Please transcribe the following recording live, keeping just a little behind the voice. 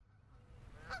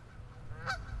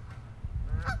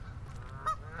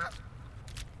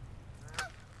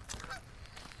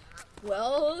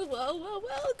Well,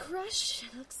 Crush.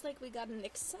 Looks like we got an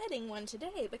exciting one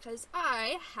today because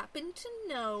I happen to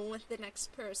know the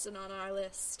next person on our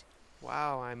list.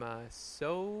 Wow, I'm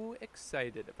so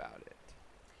excited about it.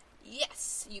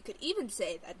 Yes, you could even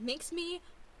say that makes me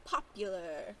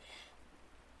popular.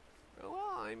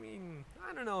 Well, I mean,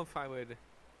 I don't know if I would...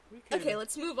 Okay,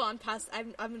 let's move on past...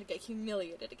 I'm gonna get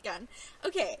humiliated again.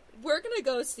 Okay, we're gonna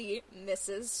go see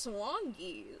Mrs.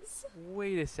 Swan-Gees.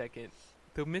 Wait a second.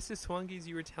 The Mrs. Swan-Gees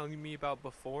you were telling me about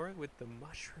before with the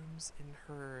mushrooms in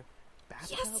her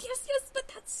bathtub? Yes, but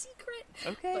that's secret.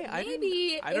 Okay, but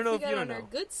maybe I don't know if you get don't on know. her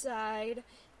good side,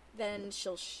 then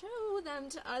she'll show them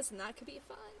to us, and that could be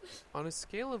fun. On a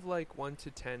scale of like 1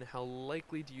 to 10, how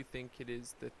likely do you think it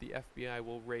is that the FBI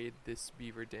will raid this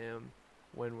beaver dam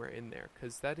when we're in there?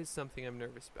 Because that is something I'm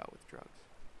nervous about with drugs.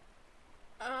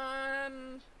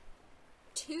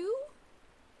 2?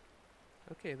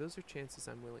 Okay, those are chances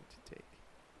I'm willing to take.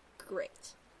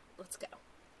 Great. Let's go.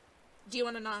 Do you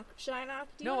want to knock? Should I knock?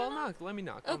 No, I'll knock. Let me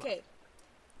knock. Okay.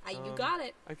 You got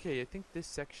it. Okay, I think this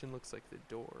section looks like the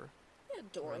door. Yeah,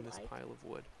 door on this like. pile of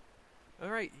wood. All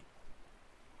right.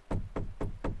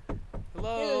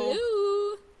 Hello.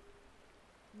 Hello.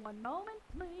 One moment,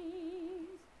 please.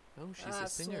 Oh, she's a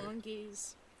singer.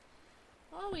 Swan-Gees.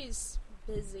 Always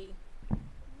busy.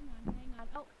 Hang on.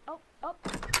 Oh.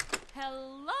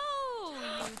 Hello,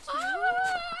 you two.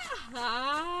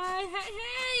 Hi.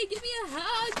 Hey, give me a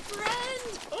hug,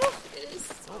 friend. Oh, it is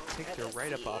so Picked her good to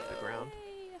right up see off the you. ground.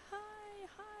 Hey,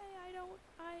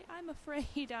 hi. I'm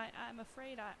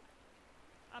afraid.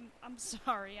 I'm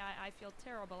sorry. I feel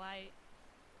terrible. I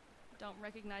don't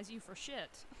recognize you for shit.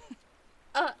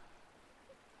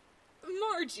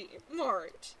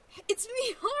 Marge. It's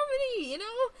me, Harmony, you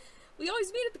know? We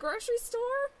always meet at the grocery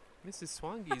store. Mrs.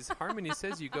 Swan-Gees, Harmony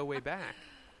says you go way back.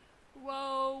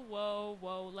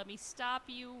 Whoa. Let me stop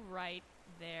you right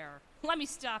there. Let me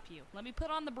stop you. Let me put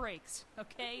on the brakes,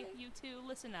 okay? You two,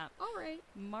 listen up. All right.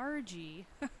 Margie,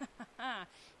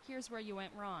 here's where you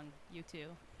went wrong, you two.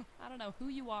 I don't know who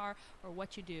you are or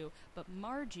what you do, but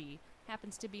Margie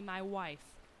happens to be my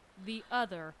wife, the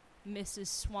other Mrs.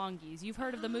 Swan-Gees. You've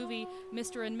heard of the movie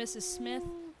Mr. and Mrs. Smith?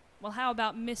 Well, how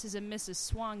about Mrs. and Mrs.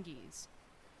 Swan-Gees?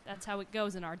 That's how it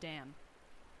goes in our dam.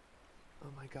 Oh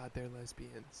my god, they're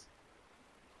lesbians.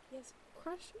 Yes,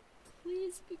 Crush,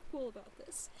 please be cool about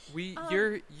this.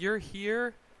 You're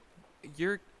here,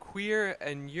 you're queer,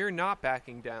 and you're not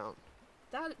backing down.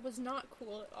 That was not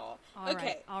cool at all. All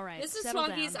right. Mrs. Settle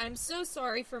Swan-Gees, down. I'm so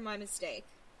sorry for my mistake.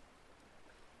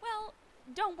 Well,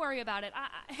 don't worry about it.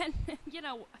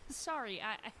 Sorry.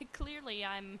 Clearly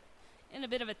I'm in a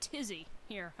bit of a tizzy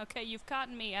here. Okay, you've caught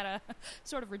me at a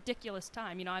sort of ridiculous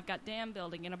time. You know, I've got dam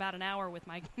building in about an hour with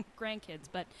my grandkids.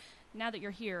 But now that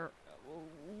you're here,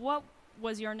 what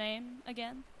was your name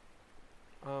again?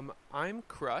 I'm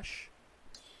Crush.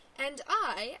 And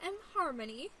I am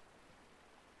Harmony.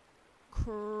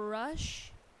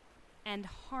 Crush and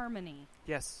Harmony.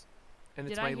 Yes. And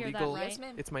Did it's I my hear that legal right? Yes,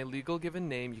 ma'am. it's my legal given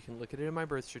name. You can look at it in my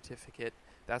birth certificate.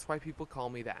 That's why people call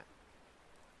me that.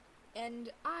 And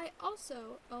I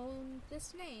also own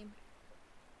this name.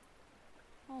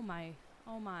 Oh my.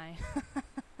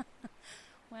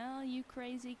 Well, you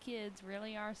crazy kids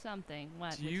really are something.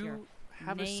 What? Do with your you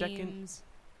have names? a second?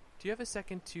 Do you have a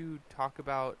second to talk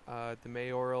about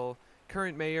the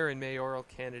current mayor and mayoral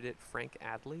candidate Frank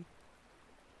Adley?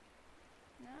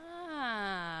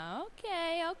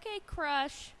 Okay,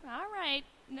 Crush. All right.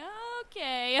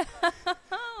 Okay.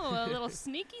 A little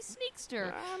sneaky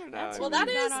sneakster. I don't know. That's Well, what that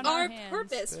we've is got on our hands.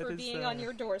 purpose That for is, being on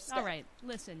your doorstep. All right,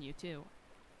 listen, you two.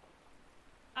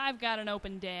 I've got an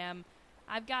open dam.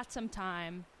 I've got some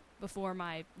time before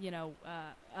my,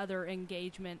 other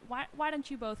engagement. Why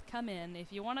don't you both come in?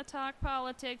 If you want to talk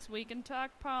politics, we can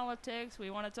talk politics. We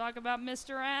want to talk about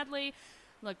Mr. Adley.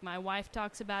 Look, my wife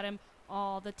talks about him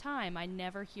all the time. I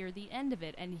never hear the end of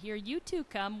it. And here you two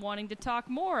come wanting to talk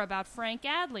more about Frank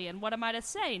Adley. And what am I to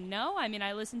say? No? I mean,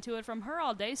 I listen to it from her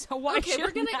all day, so why Okay,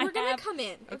 shouldn't we're gonna have... come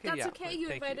in. If Okay, that's yeah, okay, you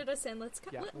thank invited you. us in. Let's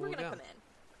come. Yeah, We're we'll gonna go. come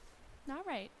in. All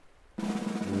right.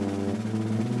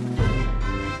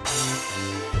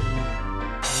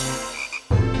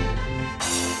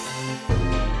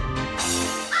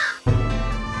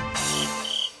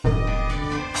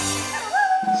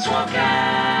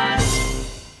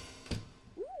 SWAMPCAST!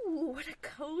 Ooh, what a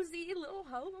cozy little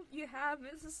home you have,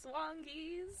 Mrs.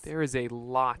 Swan-Gees. There is a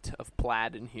lot of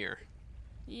plaid in here.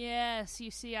 Yes,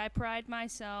 you see, I pride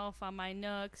myself on my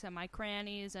nooks and my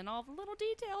crannies and all the little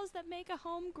details that make a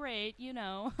home great, you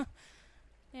know.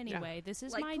 Anyway, This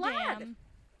is Like my plaid. dam.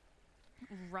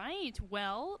 Right.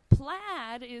 Well,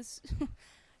 plaid is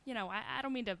I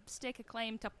don't mean to stake a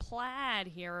claim to plaid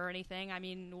here or anything. I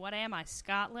mean, what am I,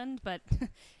 Scotland? But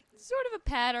sort of a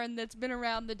pattern that's been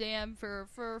around the dam for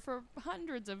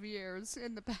hundreds of years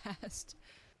in the past.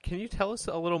 Can you tell us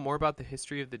a little more about the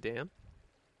history of the dam?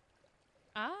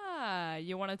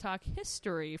 You want to talk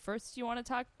history. First you want to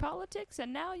talk politics,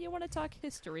 and now you want to talk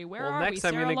history. Where are next we,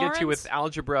 I'm Sarah going to get you Lawrence? with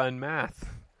algebra and math.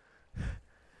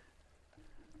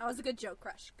 That was a good joke,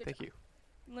 Crush. Good Thank job. you.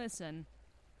 Listen,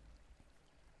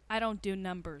 I don't do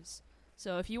numbers.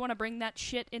 So if you want to bring that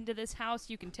shit into this house,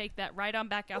 you can take that right on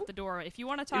back out the door. If you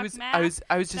want to talk math...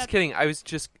 I was just kidding. I was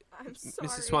just... I'm sorry.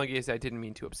 Mrs. Swan-Gees, I didn't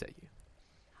mean to upset you.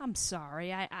 I'm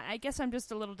sorry. I guess I'm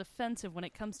just a little defensive when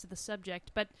it comes to the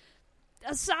subject. But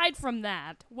aside from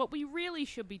that, what we really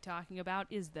should be talking about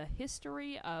is the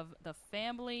history of the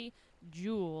family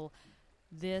jewel,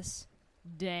 this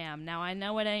dam. Now, I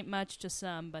know it ain't much to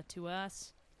some, but to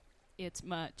us, it's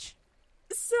much.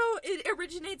 So it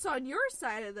originates on your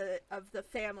side of the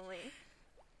family.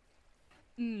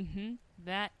 Mm-hmm.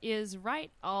 That is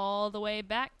right, all the way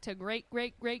back to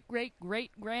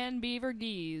great-great-great-great-great-grand Beaver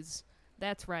Gees.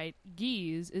 That's right,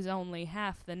 Gees is only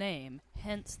half the name,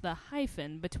 hence the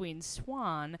hyphen between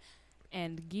Swan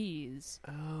and Gees.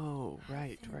 Oh,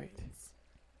 right.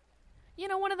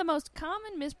 One of the most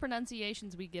common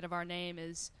mispronunciations we get of our name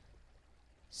is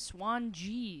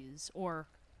Swan-Gees or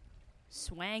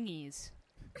Swan-Gees.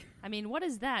 I mean, what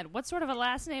is that? What sort of a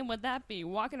last name would that be?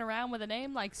 Walking around with a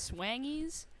name like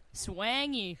Swan-Gees?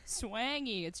 Swangy.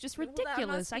 It's just ridiculous. Well, that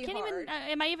must be hard.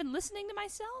 Am I even listening to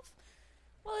myself?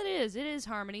 Well, it is. It is,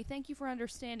 Harmony. Thank you for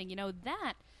understanding.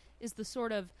 That is the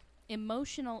sort of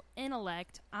emotional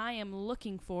intellect I am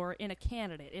looking for in a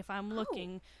candidate, if I'm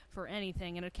looking for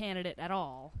anything in a candidate at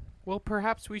all. Well,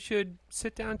 perhaps we should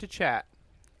sit down to chat.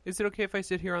 Is it okay if I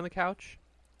sit here on the couch?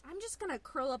 I'm just gonna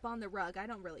curl up on the rug. I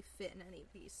don't really fit in any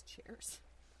of these chairs.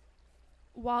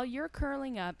 While you're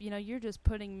curling up, you're just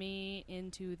putting me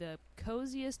into the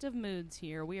coziest of moods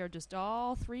here. We are just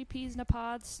all 3 peas in a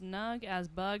pod, snug as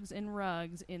bugs in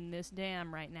rugs in this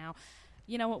dam right now.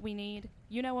 You know what we need?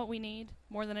 You know what we need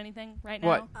more than anything right now?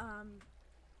 What? A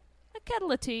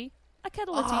kettle of tea.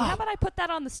 How about I put that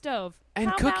on the stove? And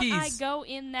How cookies. about I go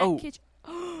in that kitchen?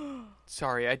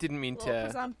 Sorry, I didn't mean to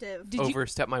Presumptive.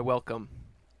 overstep my welcome.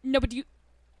 No, but you...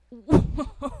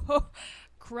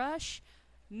 Crush?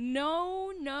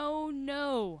 No.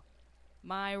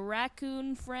 My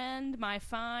raccoon friend, my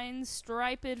fine,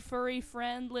 striped, furry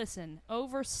friend, listen.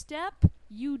 Overstep?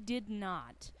 You did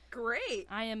not. Great.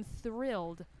 I am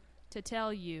thrilled to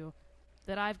tell you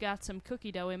that I've got some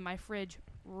cookie dough in my fridge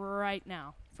right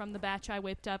now from the batch I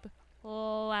whipped up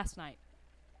last night.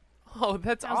 Oh,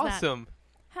 that's awesome.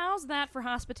 How's that for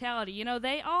hospitality?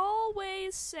 They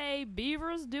always say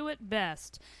beavers do it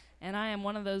best. And I am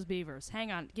one of those beavers.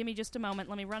 Hang on. Give me just a moment.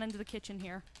 Let me run into the kitchen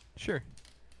here. Sure.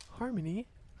 Harmony,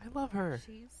 I love her.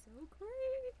 She's so great.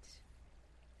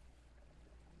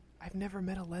 I've never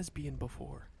met a lesbian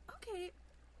before. Okay,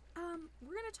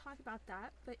 we're gonna talk about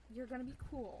that, but you're gonna be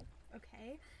cool,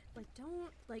 okay?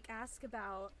 Don't, ask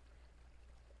about...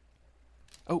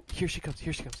 Oh, here she comes.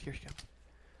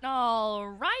 All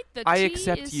right. The I tea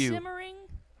accept is you. simmering.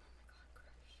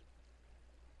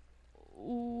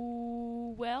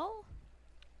 Well,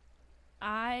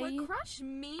 What Crush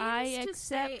means to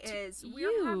say is,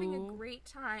 we're having a great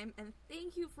time, and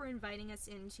thank you for inviting us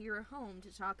into your home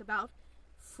to talk about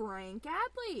Frank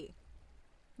Adley.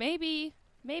 Maybe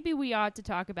we ought to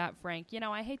talk about Frank.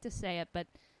 I hate to say it, but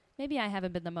maybe I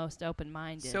haven't been the most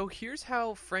open-minded. So here's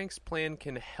how Frank's plan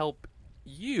can help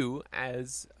you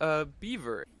as a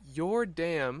beaver. Your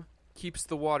dam keeps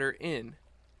the water in.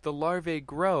 The larvae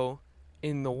grow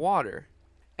in the water.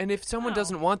 And if someone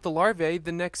doesn't want the larvae,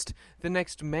 the next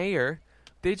mayor,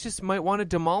 they just might want to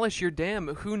demolish your dam.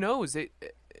 Who knows?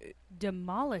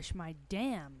 Demolish my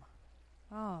dam?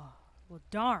 Oh, well,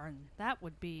 darn. That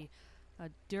would be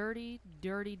a dirty,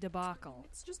 dirty debacle.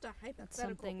 It's just a hypothetical,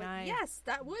 something but yes,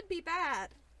 that would be bad.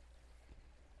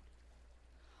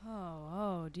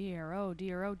 Oh dear.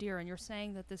 And you're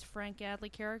saying that this Frank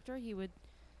Adley character, he would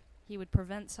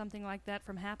prevent something like that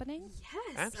from happening?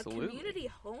 Yes, absolutely. A community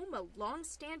home, a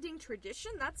long-standing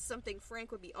tradition, that's something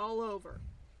Frank would be all over.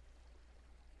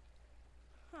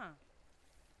 Huh.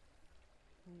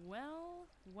 Well.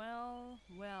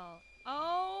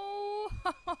 Oh,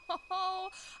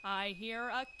 I hear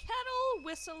a kettle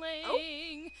whistling.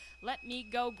 Oh. Let me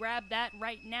go grab that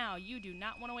right now. You do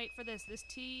not want to wait for this. This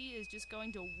tea is just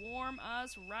going to warm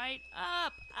us right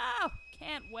up. Oh,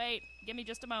 can't wait. Give me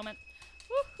just a moment.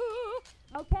 Woohoo!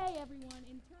 Okay, everyone,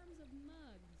 in terms of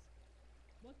mugs,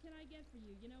 what can I get for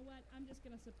you? You know what? I'm just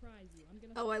going to surprise you.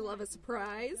 I love a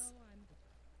surprise.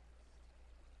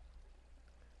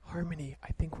 Harmony,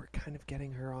 I think we're kind of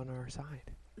getting her on our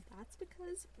side. That's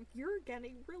because you're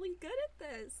getting really good at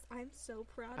this. I'm so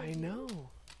proud of you. I know.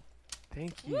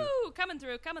 Thank you. Woo! Coming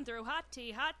through. Hot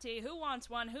tea. Who wants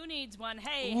one? Who needs one?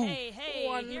 Hey, Ooh. hey.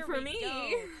 One Here for we me.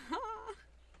 go.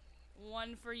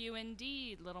 One for you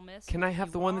indeed, little miss. Can I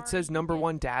have the one that says number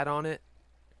one dad on it?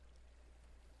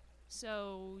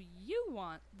 So you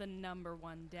want the number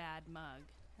one dad mug.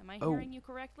 Am I hearing you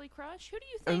correctly, Crush? Who do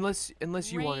you think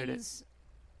Unless you wanted it. reigns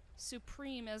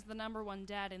supreme as the number one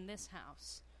dad in this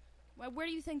house? Where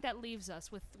do you think that leaves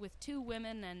us with 2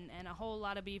 women and a whole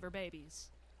lot of beaver babies?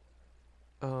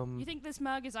 You think this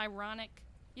mug is ironic?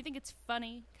 You think it's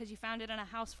funny because you found it in a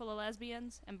house full of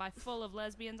lesbians? And by full of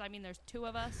lesbians, I mean there's 2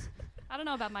 of us. I don't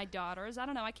know about my daughters. I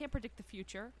don't know. I can't predict the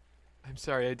future. I'm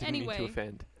sorry, I didn't mean to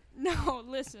offend. No,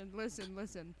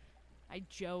 listen. I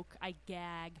joke, I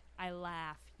gag, I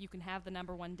laugh. You can have the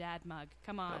number one dad mug.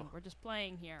 Come on, we're just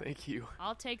playing here. Thank you.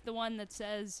 I'll take the one that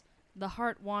says, the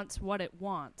heart wants what it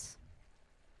wants.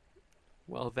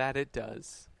 Well, that it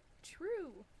does.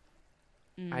 True.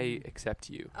 I accept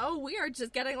you. Oh, we are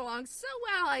just getting along so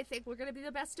well. I think we're going to be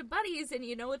the best of buddies. And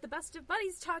you know what the best of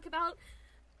buddies talk about?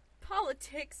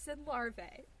 Politics and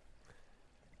larvae.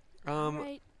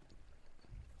 Right.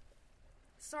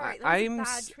 Sorry, that was a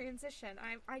bad transition.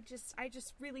 I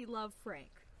just really love Frank.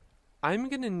 I'm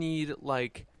going to need,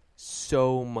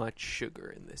 so much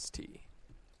sugar in this tea.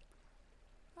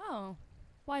 Oh,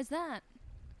 why's that?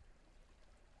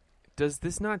 Does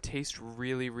this not taste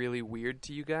really, really weird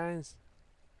to you guys?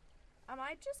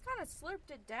 I just kind of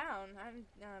slurped it down.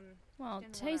 Well,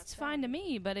 it tastes fine to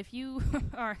me, but if you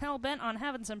are hell-bent on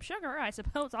having some sugar, I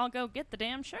suppose I'll go get the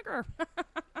damn sugar.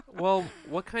 Well,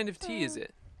 what kind of tea is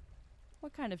it?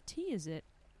 What kind of tea is it?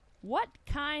 What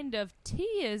kind of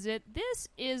tea is it? This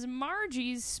is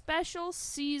Margie's special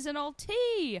seasonal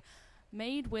tea,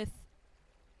 made with...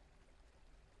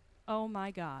 Oh,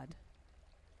 my God.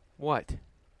 What?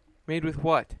 Made with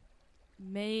what?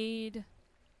 Made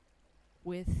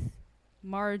with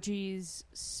Margie's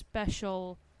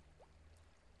special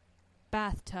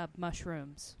bathtub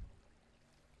mushrooms.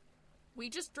 We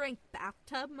just drank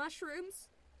bathtub mushrooms?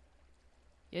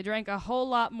 You drank a whole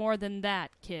lot more than that,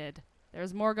 kid.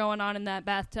 There's more going on in that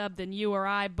bathtub than you or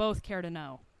I both care to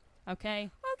know.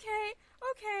 Okay? Okay.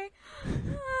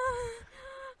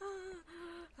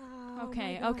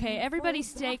 Everybody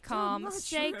stay calm.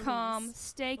 Stay calm.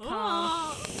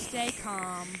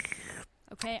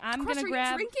 Okay, I'm going to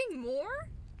grab... Are you drinking more?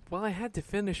 Well, I had to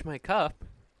finish my cup.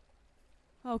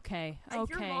 Okay.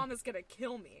 Your mom is going to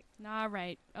kill me. All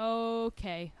right.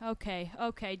 Okay.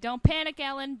 Don't panic,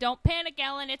 Ellen.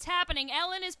 It's happening.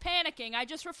 Ellen is panicking. I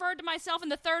just referred to myself in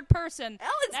the third person.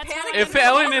 Ellen's panicking. If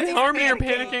Ellen and Harmony are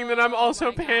panicking, then I'm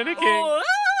also panicking. Oh,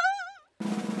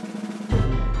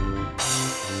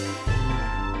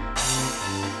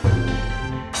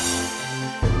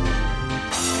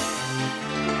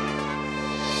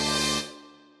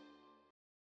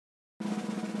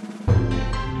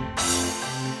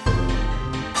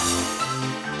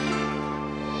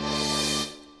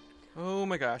 Oh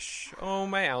my gosh. Oh,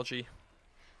 my algae.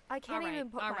 I can't even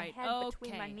put my head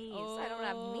between my knees. I don't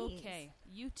have knees. Okay,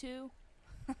 you two,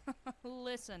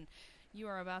 listen. You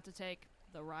are about to take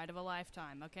the ride of a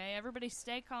lifetime, okay? Everybody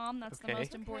stay calm. That's the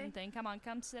most important thing. Come on,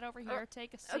 come sit over here.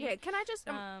 Take a seat. Okay, can I just...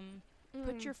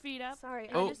 put your feet up. Sorry,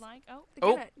 I just like... Oh,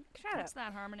 shut up. What's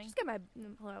that, Harmony? Just get my...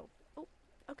 Hello. Oh,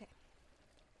 okay.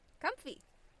 Comfy.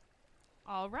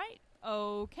 All right.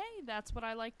 Okay, that's what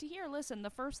I like to hear. Listen,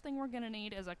 the first thing we're going to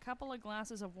need is a couple of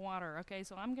glasses of water, okay?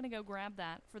 So I'm going to go grab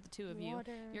that for the 2 of you.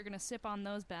 You're going to sip on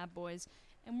those bad boys,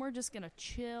 and we're just going to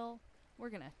chill. We're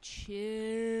going to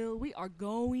chill. We are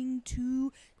going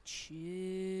to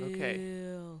chill. Okay.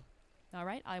 All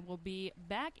right, I will be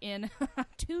back in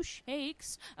 2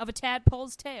 shakes of a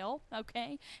tadpole's tail,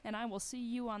 okay? And I will see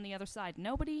you on the other side.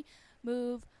 Nobody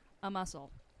move a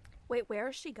muscle. Wait, where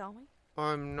is she going?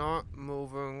 I'm not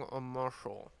moving a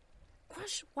muscle.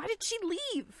 Crush, why did she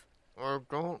leave? I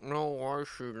don't know why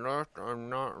she left. I'm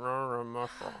not moving a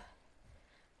muscle.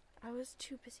 I was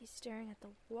too busy staring at the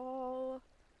wall.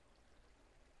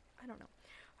 I don't know.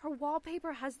 Her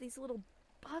wallpaper has these little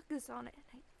bugs on it, and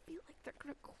I feel like they're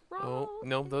gonna crawl. Oh,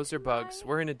 no, those are bugs.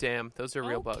 We're in a dam. Those are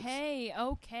real bugs. Okay.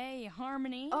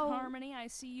 Harmony, I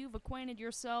see you've acquainted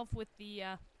yourself with the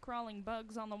crawling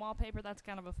bugs on the wallpaper. That's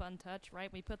kind of a fun touch,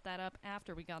 right? We put that up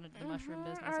after we got into the mushroom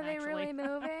business, Are they really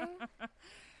moving?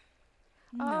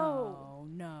 No.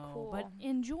 Cool. But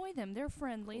enjoy them. They're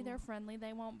friendly.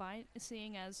 They won't bite,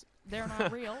 seeing as they're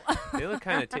not real. They look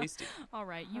kind of tasty. All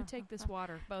right, you take this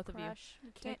water, both of you.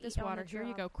 Take this water. Here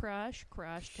you go. Crush.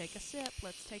 Take a sip.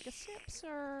 Let's take a sip,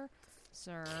 sir.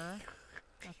 sir.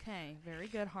 Okay, very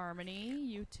good, Harmony.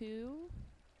 You two.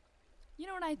 You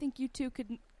know what I think you two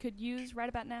could use right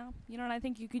about now? You know what I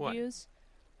think you could use?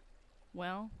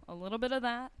 Well, a little bit of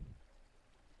that,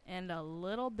 and a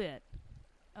little bit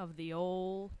of the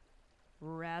old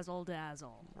razzle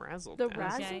dazzle. Razzle The dazzle.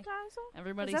 razzle Okay. dazzle?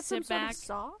 Everybody Is that sit some back,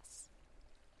 sort of sauce?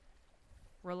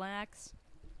 relax,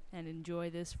 and enjoy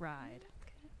this ride.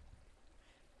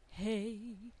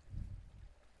 Hey.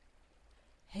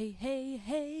 Hey, hey,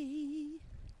 hey.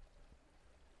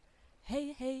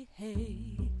 Hey, hey,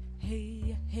 hey.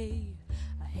 Hey, hey.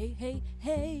 Hey, hey,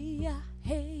 hey.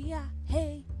 Hey,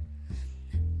 hey.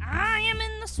 I am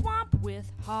in the swamp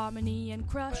with Harmony and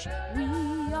Crush. We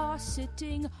are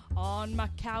sitting on my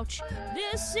couch.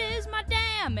 This is my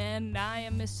dam, and I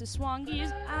am Mr.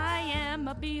 Swan-Gees. I am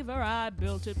a beaver, I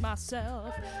built it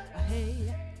myself.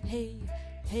 Hey, hey,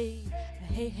 hey,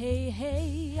 hey, hey,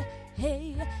 hey.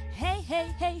 Hey, hey,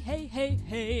 hey, hey, hey, hey,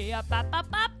 hey, ba ba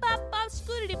ba ba ba,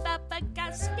 scootity ba ba ga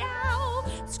scow,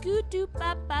 scoot doo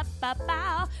ba ba ba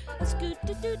ba, scoot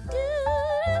doo doo doo,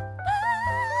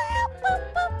 ba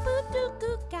ba ba doo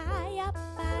goo ga ya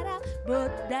ba da, ba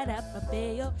da da ba ba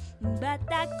yo, ba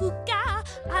da goo ga.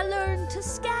 I learned to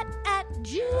scat at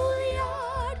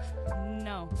Juilliard.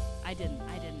 No, I didn't.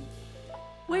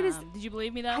 Wait, did you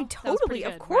believe me though? I That was pretty totally,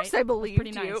 of good, course, right? I believed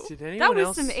Pretty you. nice. Did anyone That was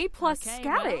else? some A+ Okay,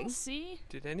 scatting. well, see?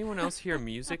 Did anyone else hear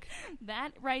music?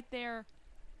 That right there.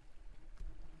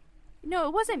 No,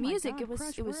 it wasn't Oh my music. God, it was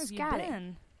Crush, it was where have you scatting.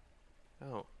 been?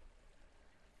 Oh,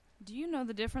 Do you know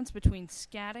the difference between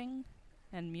scatting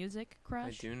and music, Crush?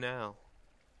 I do now.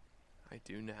 I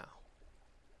do now.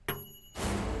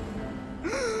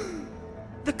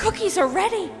 The cookies are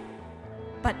ready!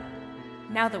 But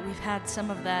now that we've had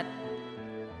some of that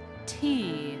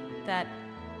tea, that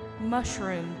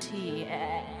mushroom tea,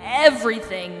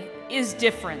 everything is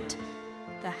different.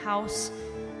 The house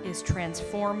is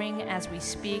transforming as we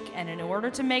speak, and in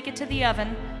order to make it to the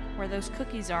oven where those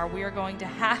cookies are, we are going to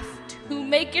have to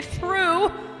make it through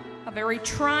a very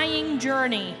trying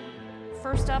journey.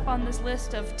 First up on this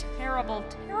list of terrible,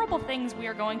 terrible things we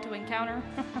are going to encounter,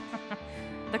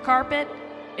 the carpet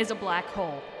is a black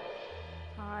hole.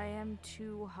 I am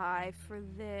too high for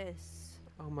this.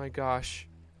 Oh my gosh.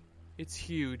 It's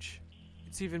huge.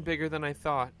 It's even bigger than I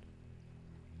thought.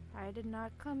 I did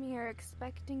not come here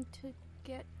expecting to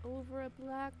get over a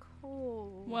black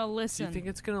hole. Well, Do listen. you think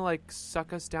it's gonna, like,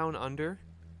 suck us down under?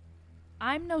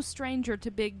 I'm no stranger to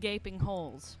big gaping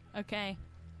holes, okay?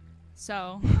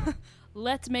 So,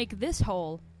 let's make this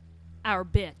hole our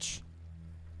bitch.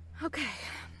 Okay,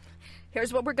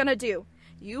 here's what we're gonna do.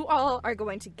 You all are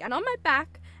going to get on my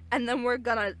back, and then we're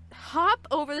gonna hop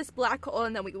over this black hole,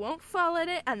 and then we won't fall in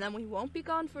it, and then we won't be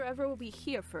gone forever, we'll be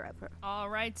here forever. All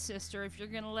right, sister, if you're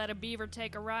gonna let a beaver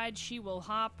take a ride, she will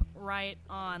hop right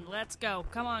on. Let's go.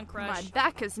 Come on, Crush. My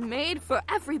back is made for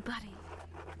everybody.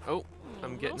 Oh,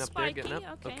 I'm getting Little up there, spiky. getting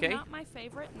up. Okay, not my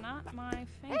favorite, not my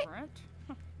favorite.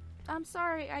 I'm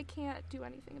sorry, I can't do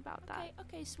anything about that.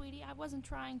 Okay, sweetie, I wasn't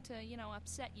trying to,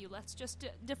 upset you. Let's just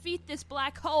defeat this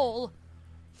black hole.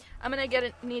 I'm gonna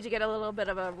need to get a little bit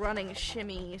of a running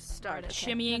shimmy start. Okay.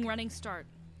 Shimmying, running start.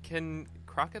 Can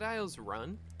crocodiles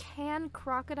run? Can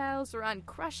crocodiles run?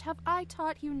 Crush, have I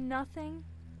taught you nothing?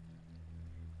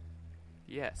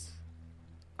 Yes.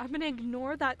 I'm gonna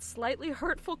ignore that slightly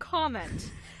hurtful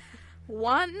comment.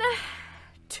 1,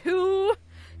 2,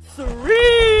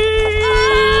 3!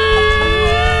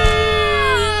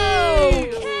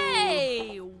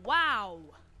 Okay! Wow!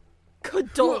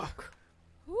 Kadonk!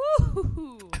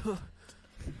 Woo!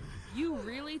 You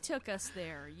really took us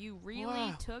there. You really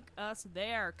Wow. took us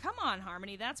there. Come on,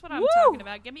 Harmony. That's what I'm Woo! talking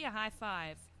about. Give me a high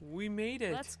five. We made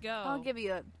it. Let's go. I'll give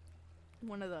you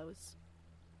one of those.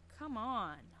 Come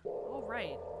on. All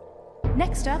right.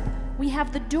 Next up, we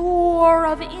have the door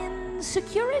of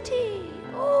insecurity.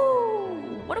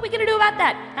 Ooh, what are we going to do about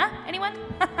that? Huh? Anyone?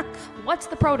 What's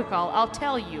the protocol? I'll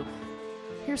tell you.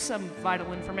 Here's some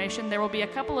vital information. There will be a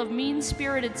couple of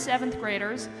mean-spirited 7th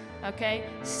graders, okay,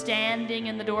 standing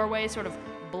in the doorway, sort of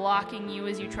blocking you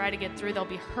as you try to get through. They'll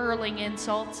be hurling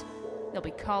insults. They'll be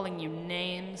calling you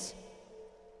names.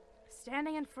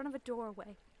 Standing in front of a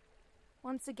doorway.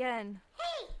 Once again.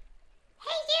 Hey!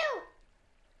 Hey, you!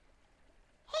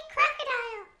 Hey,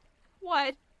 crocodile!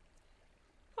 What?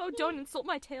 Oh, don't insult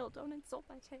my tail. Don't insult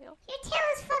my tail. Your tail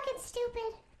is fucking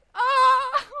stupid.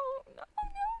 Oh, no.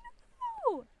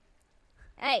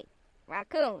 Hey,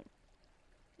 raccoon.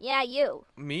 Yeah, you.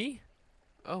 Me?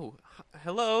 Oh,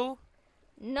 hello?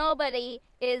 Nobody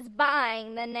is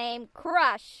buying the name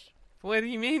Crush. What do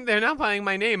you mean? They're not buying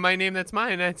my name. My name, that's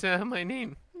mine. That's my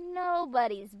name.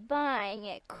 Nobody's buying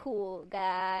it, cool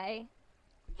guy.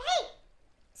 Hey!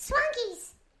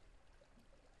 Swan-Gees!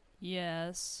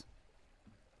 Yes.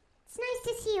 It's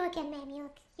nice to see you again, ma'am. You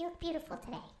look beautiful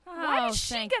today. Why Oh, did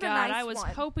she thank get a God. nice I was one?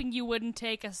 hoping you wouldn't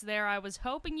take us there. I was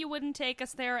hoping you wouldn't take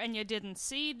us there, and you didn't.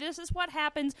 See, this is what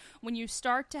happens when you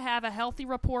start to have a healthy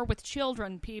rapport with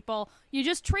children, people. You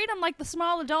just treat them like the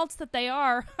small adults that they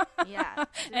are. Yeah.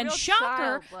 And real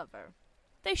shocker, child lover.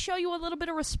 they show you a little bit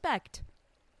of respect.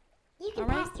 You can All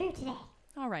right. pass through today.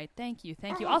 All right, thank you.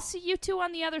 Okay. I'll see you two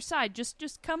on the other side.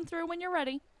 Just come through when you're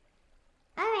ready.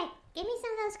 All right, give me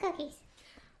some of those cookies.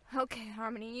 Okay,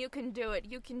 Harmony, you can do it.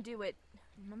 You can do it.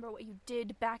 Remember what you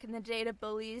did back in the day to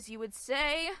bullies? You would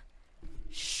say,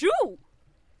 shoo!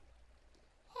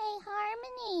 Hey,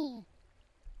 Harmony.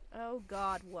 Oh,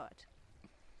 God, what?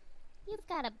 You've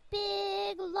got a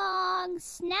big, long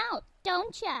snout,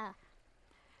 don't ya?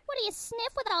 What do you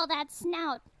sniff with all that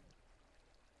snout?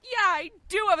 Yeah, I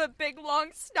do have a big,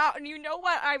 long snout, and you know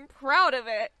what? I'm proud of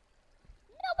it.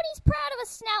 Nobody's proud of a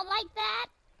snout like that.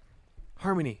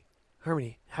 Harmony,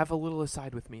 have a little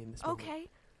aside with me in this moment. Okay.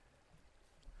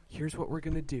 Here's what we're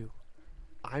going to do.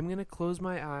 I'm going to close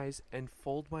my eyes and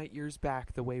fold my ears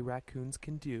back the way raccoons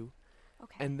can do.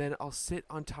 Okay. And then I'll sit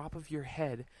on top of your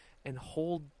head and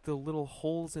hold the little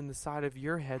holes in the side of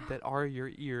your head that are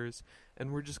your ears.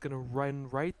 And we're just going to run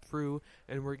right through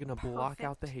and we're going to block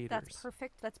out the haters.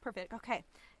 That's perfect. Okay.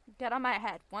 Get on my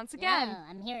head. Once again. Yeah,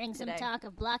 I'm hearing some today. talk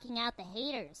of blocking out the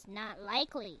haters. Not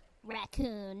likely,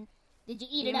 raccoon. Did you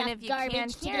eat Even enough if you garbage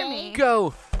can't hear today? me.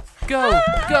 Go! Go!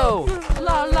 Go!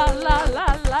 La la la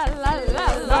la la la la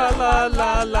La la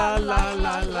la la la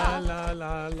la la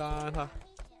la la la.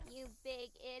 You big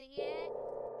idiot.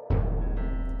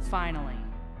 Finally.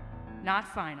 Not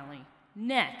finally.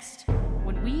 Next,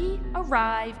 when we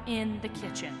arrive in the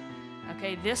kitchen.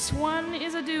 Okay, this one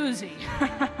is a doozy.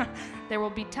 There will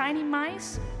be tiny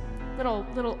mice,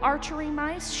 little archery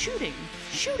mice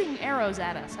shooting arrows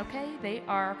at us, okay? They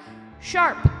are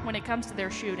sharp when it comes to their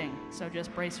shooting, so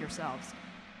just brace yourselves.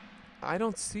 I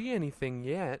don't see anything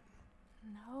yet.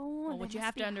 No. Well, what you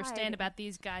have to understand about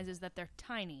these guys is that they're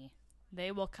tiny.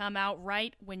 They will come out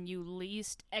right when you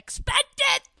least expect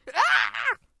it!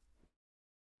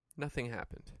 Nothing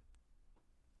happened.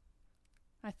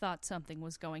 I thought something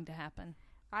was going to happen.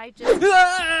 I just.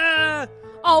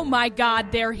 Oh my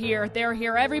God, they're here. They're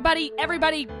here. Everybody,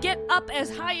 get up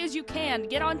as high as you can.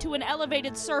 Get onto an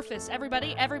elevated surface.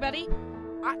 Everybody.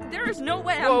 There is no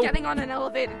way Whoa. I'm getting on an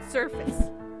elevated surface.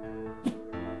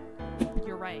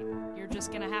 You're right. You're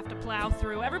just gonna have to plow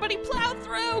through. Everybody plow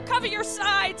through! Cover your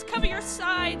sides! Cover your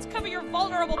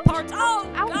vulnerable parts. Oh,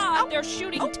 Ouch, God, ouch, they're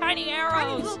shooting tiny Tiny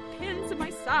arrows. little pins in my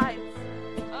sides.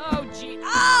 Oh, gee.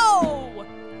 Oh!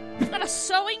 Is that a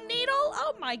sewing needle?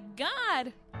 Oh, my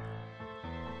God.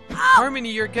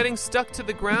 Harmony, you're getting stuck to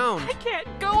the ground. I can't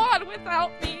go on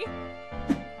without me.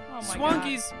 Oh, my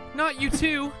Swan-Gees, not you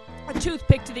too. God. A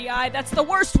toothpick to the eye. That's the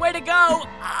worst way to go.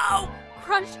 Oh!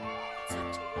 Crush. It's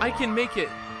up to you. I can make it.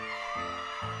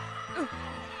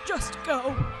 Just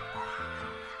go.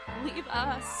 Leave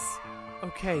us.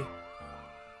 Okay,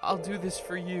 I'll do this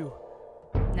for you.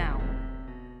 Now,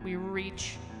 we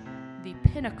reach the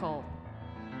pinnacle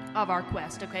of our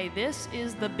quest, okay? This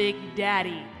is the Big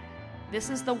Daddy. This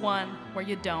is the one where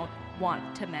you don't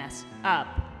want to mess up.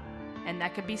 And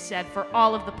that could be said for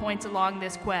all of the points along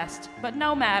this quest. But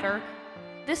no matter,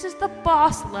 this is the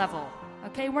boss level,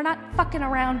 okay? We're not fucking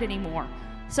around anymore.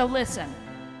 So listen,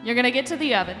 you're gonna get to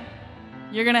the oven.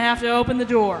 You're gonna have to open the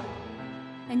door.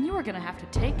 And you are gonna have to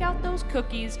take out those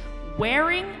cookies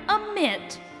wearing a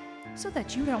mitt so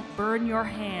that you don't burn your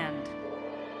hand.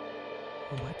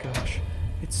 Oh my gosh,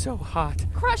 it's so hot.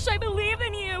 Crush, I believe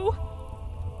in you.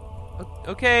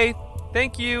 Okay,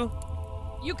 thank you.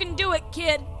 You can do it,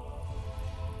 kid.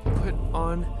 Put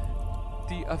on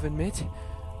the oven mitt.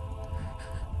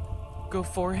 Go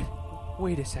for it.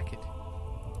 Wait a second,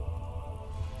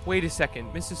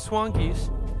 Mrs. Swan-Gees.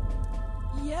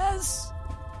 Yes.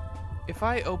 If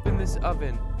I open this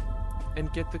oven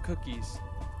and get the cookies,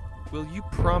 will you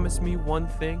promise me one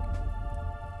thing?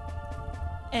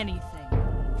 Anything.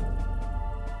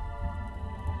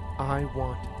 I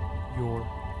want your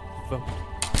vote.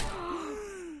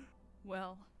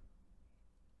 Well,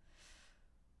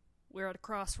 we're at a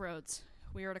crossroads.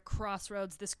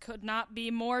 This could not be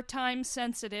more time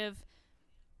sensitive.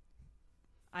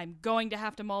 I'm going to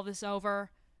have to mull this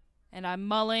over, and I'm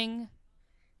mulling.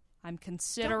 I'm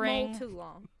considering. Don't mull too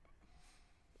long.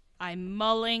 I'm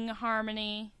mulling,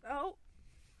 Harmony. Oh.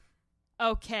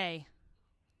 Okay.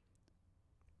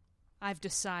 I've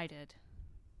decided.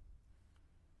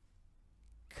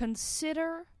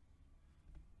 Consider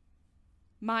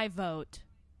my vote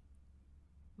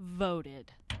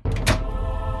voted.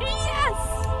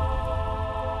 Yes!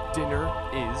 Dinner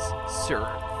is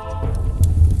served.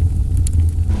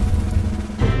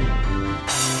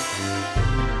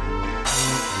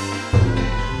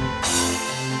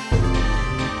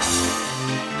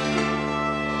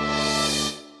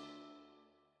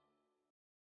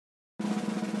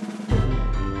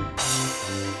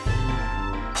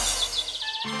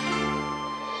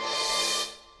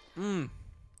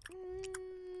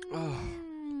 Oh,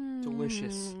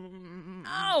 delicious.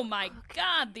 Oh my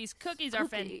god, these cookies are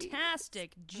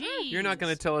fantastic. Jeez. You're not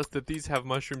going to tell us that these have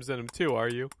mushrooms in them too, are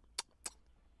you?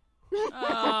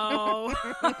 Oh.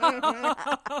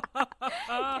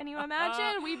 Can you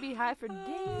imagine? We'd be high for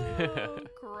days.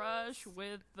 Crush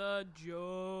with the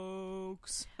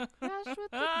jokes. Crush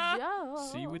with the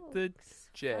jokes. See with the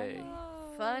J.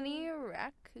 Funny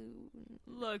raccoon.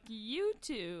 Look, you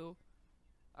two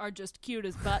are just cute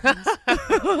as buttons.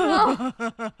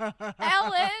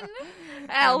 Ellen.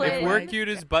 If we're cute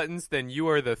as buttons, then you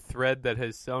are the thread that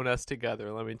has sewn us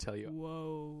together, let me tell you.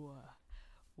 Whoa.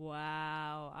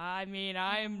 Wow. I mean,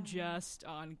 I am just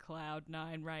on cloud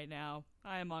 9 right now.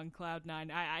 I am on cloud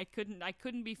 9. I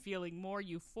couldn't be feeling more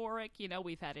euphoric. You know,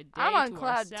 we've had a day I'm on to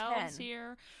cloud ourselves 10.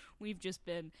 here. We've just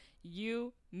been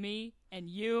you, me, and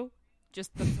you.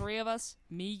 Just the three of us.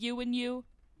 Me, you, and you.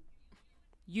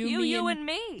 You, and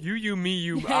me. You, me,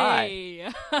 you, I. Hey.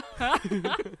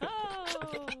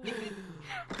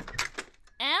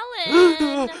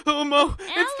 Ellen. Oh, Mo,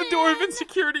 it's the door of Ellen.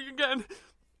 insecurity again.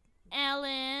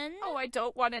 Ellen. Oh, I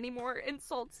don't want any more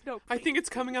insults. No, I think it's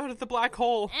coming out of the black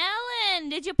hole. Ellen,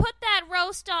 did you put that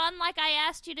roast on like I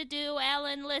asked you to do?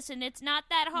 Ellen, listen, it's not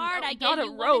that hard. No, I not gave a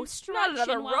you one roast. Not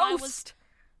instruction another while I was... roast.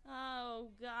 Oh,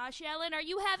 gosh. Ellen, are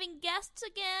you having guests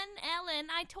again? Ellen,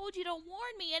 I told you to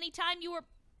warn me anytime you were...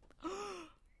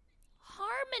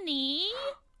 Harmony?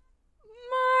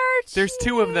 March. There's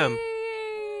two of them.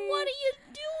 What are you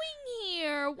doing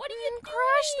here? What are you doing?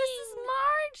 Crush, this is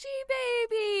Margie,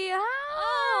 baby. Hi.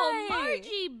 Oh,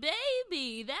 Margie,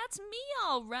 baby. That's me,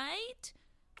 all right.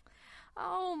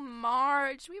 Oh,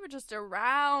 Marge, we were just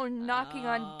around knocking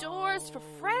on doors for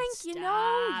Frank. You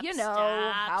know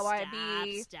how I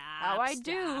be, how I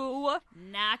do.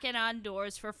 Knocking on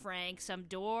doors for Frank, some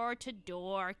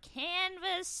door-to-door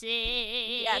canvassing.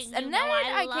 Yes, and You then know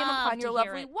I came love upon to your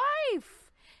hear lovely it.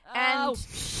 wife, Oh. and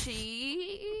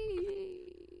she.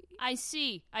 I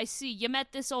see. You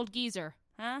met this old geezer,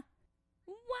 huh?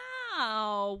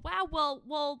 Wow.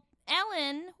 Well,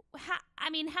 Ellen,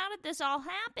 how did this all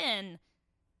happen?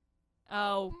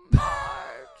 Oh,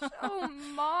 Marge. Oh,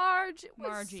 Marge. It was,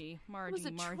 Margie. It was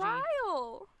a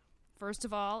trial. First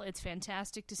of all, it's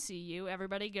fantastic to see you.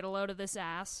 Everybody get a load of this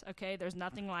ass, okay? There's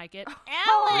nothing like it.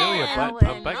 Ellen! Really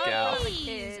a butt gal.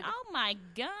 Please. Oh, my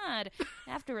God.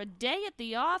 After a day at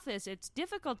the office, it's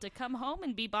difficult to come home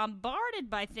and be bombarded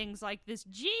by things like this.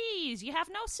 Jeez, you have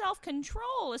no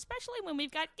self-control, especially when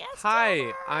we've got guests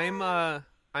Hi, over.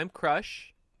 I'm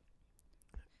Crush.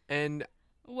 And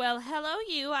Well, hello,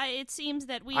 you. It seems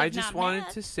that we have I just not wanted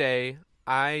met. to say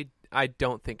I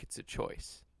don't think it's a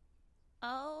choice.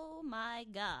 Oh, my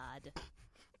God.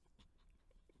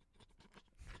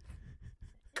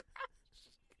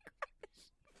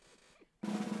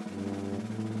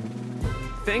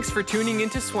 Thanks for tuning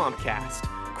into SWAMPCAST.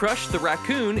 Crush the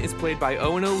Raccoon is played by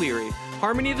Owen O'Leary.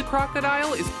 Harmony the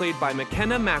Crocodile is played by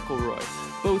McKenna McElroy.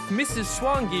 Both Mrs.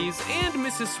 Swan-Gees and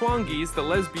Mrs. Swan-Gees, the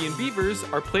lesbian beavers,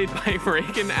 are played by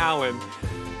Reagan Allen.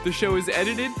 The show is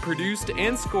edited, produced,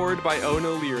 and scored by Owen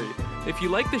O'Leary. If you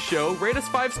like the show, rate us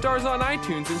 5 stars on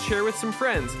iTunes and share with some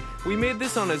friends. We made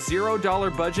this on a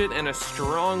 $0 budget and a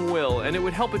strong will, and it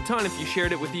would help a ton if you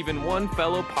shared it with even one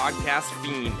fellow podcast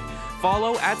fiend.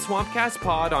 Follow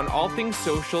 @SwampCastPod on all things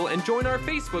social and join our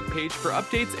Facebook page for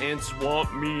updates and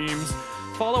swamp memes.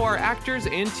 Follow our actors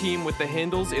and team with the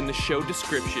handles in the show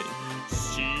description.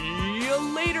 See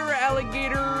you later,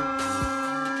 alligators!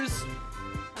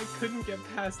 I couldn't get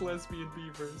past lesbian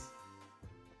beavers.